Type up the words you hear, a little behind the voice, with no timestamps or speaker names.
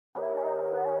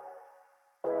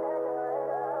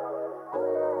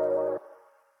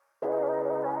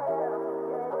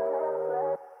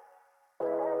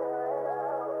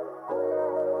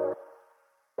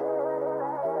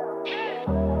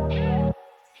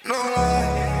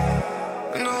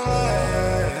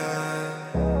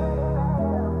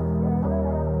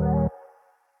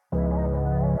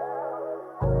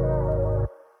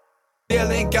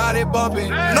got it bumping.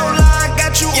 No lie,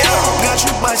 got you got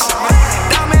you bustin'.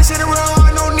 Diamonds in the road,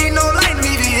 I don't need no light,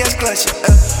 VVS clutching.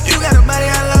 You got a body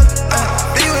I love,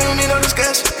 leave with me, no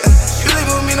discussion. You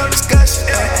leave with me, no discussion.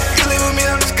 You leave with me,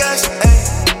 no discussion.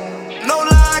 No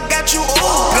lie, got you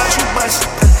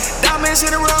bustin'. Diamonds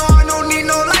in the road, I don't need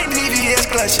no light, VVS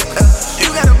clutching.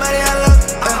 You got a body I love,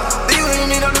 leave with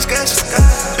me, no discussion.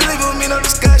 You leave with me, no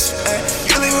discussion.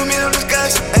 You leave with me, no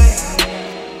discussion.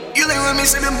 You lay with me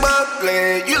sippin'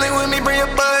 bubbly. You lay with me bring your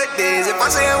buddies. If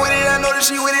I say I'm with it, I know that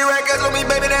she with it. Right, cause on me,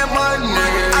 baby, that money.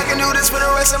 I can do this for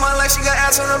the rest of my life. She got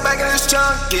ass on her back and it's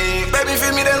chunky. Baby,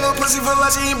 feed me that little pussy for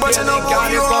like she ain't bunching no more.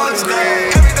 You on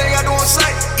everything I do on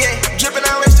sight, yeah. Drippin'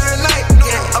 out rest through the night,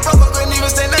 yeah. A brother couldn't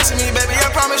even stay next to me, baby. I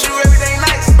promise you everything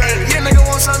nice, baby. Your nigga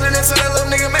want something, and so that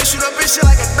little nigga may shoot up his shit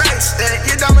like a dice.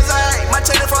 Your diamonds alright, might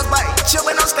take the frostbite. Chill,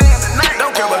 but don't stay in the night.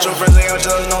 Don't care about your friends, they don't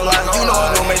judge, no lies. You know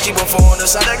I'm gonna make you before on the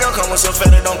side. That girl come with some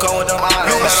feather, don't come with them eyes.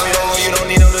 You better know you don't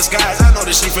need no disguise. I know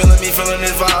that she feeling me, feeling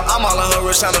this vibe. I'm all in her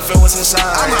wrist, trying to feel what's inside.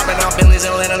 I'm hopping out Bentleys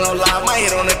and letting no lie. Might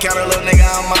hit on the counter, little nigga,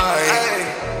 I'm mine.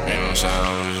 You know what I'm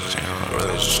saying? I'm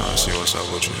really just trying to see what's up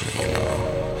with you, you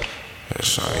know.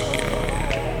 It's like, you know.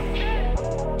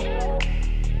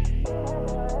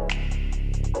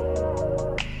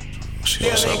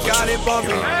 Yeah, they got it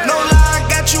bumping. No lie,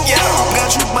 got you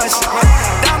bustin'.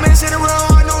 Diamonds in the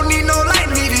road, I don't need no light,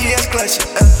 VVS clutching.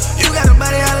 You got a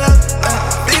body I love,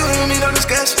 leave with me, no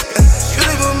discussion. You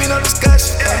leave with me, no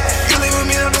discussion. You leave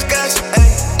with me, no discussion.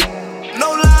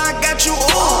 No lie, got you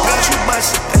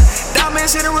bustin'.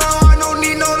 Diamonds in the road, I don't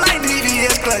need no light,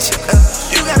 VVS clutching.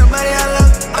 You got a body I love,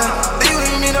 leave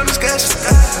with me, no discussion.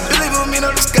 You leave with me,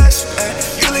 no discussion.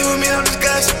 You leave with me, no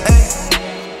discussion.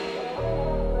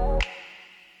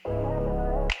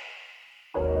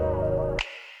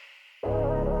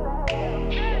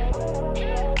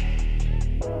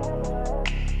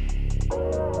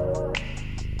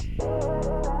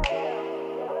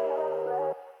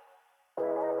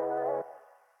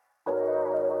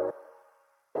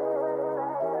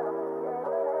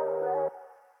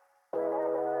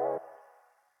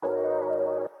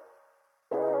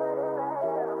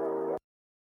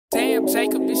 Damn,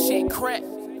 Jacob, this shit crack.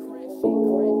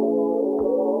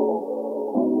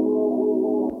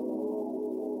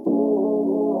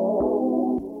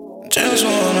 Just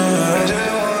wanna,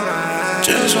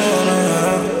 just wanna,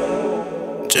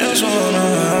 just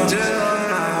wanna,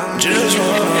 just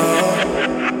wanna,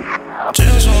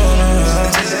 just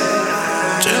wanna,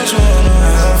 just wanna.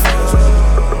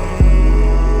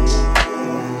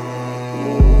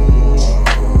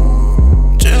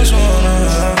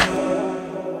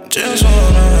 Just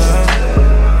wanna,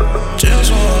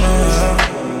 just wanna,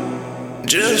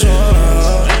 just wanna.